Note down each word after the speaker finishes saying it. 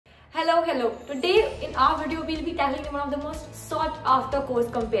Hello. Today in our video we'll be tackling one of the most sought after course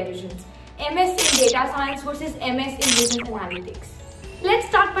comparisons. MS in data science versus MS in business analytics. Let's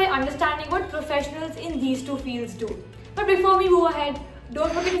start by understanding what professionals in these two fields do. But before we move ahead,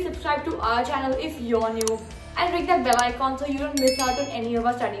 don't forget to subscribe to our channel if you're new and ring that bell icon so you don't miss out on any of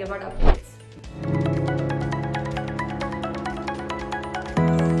our study abroad updates.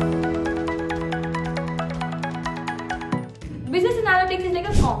 Business analytics is like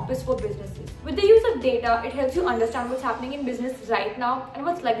a compass for businesses. With the use of data, it helps you understand what's happening in business right now and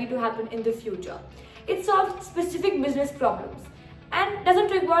what's likely to happen in the future. It solves specific business problems and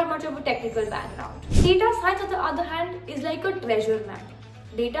doesn't require much of a technical background. Data science, on the other hand, is like a treasure map.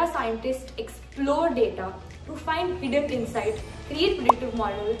 Data scientists explore data to find hidden insight, create predictive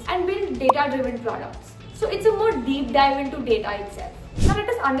models, and build data-driven products. So it's a more deep dive into data itself. Now let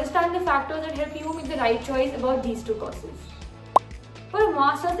us understand the factors that help you make the right choice about these two courses. For a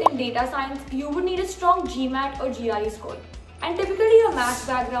master's in data science, you would need a strong GMAT or GRE score, and typically a maths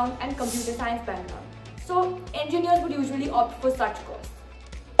background and computer science background. So engineers would usually opt for such courses.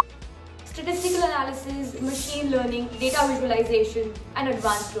 Statistical analysis, machine learning, data visualization, and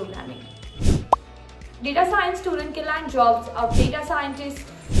advanced programming. Data science students can land jobs of data scientist,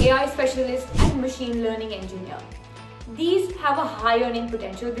 AI specialist, and machine learning engineer. These have a high earning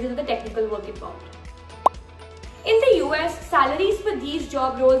potential because of the technical work involved. In the US, salaries for these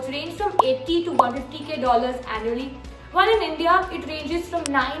job roles range from $80 to $150K annually, while in India, it ranges from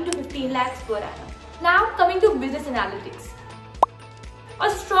 9 to 15 lakhs per annum. Now, coming to business analytics. A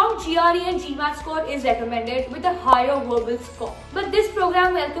strong GRE and GMAT score is recommended with a higher verbal score. But this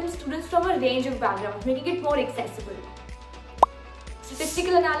program welcomes students from a range of backgrounds, making it more accessible.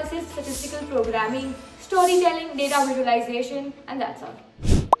 Statistical analysis, statistical programming, storytelling, data visualization, and that's all.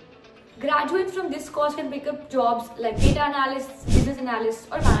 Graduates from this course can pick up jobs like data analysts, business analysts,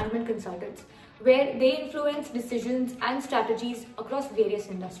 or management consultants, where they influence decisions and strategies across various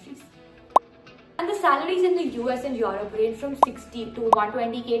industries. And the salaries in the US and Europe range from $60 to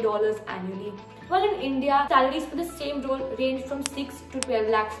 $120K annually, while in India, salaries for the same role range from 6 to 12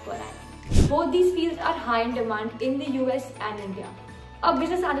 lakhs per annum. Both these fields are high in demand in the US and India. A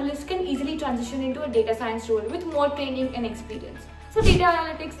business analyst can easily transition into a data science role with more training and experience. So data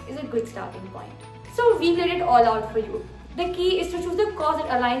analytics is a good starting point. So we laid it all out for you. The key is to choose a course that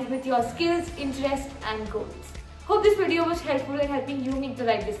aligns with your skills, interests, and goals. Hope this video was helpful in helping you make the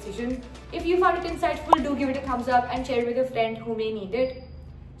right decision. If you found it insightful, do give it a thumbs up and share it with a friend who may need it.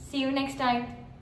 See you next time.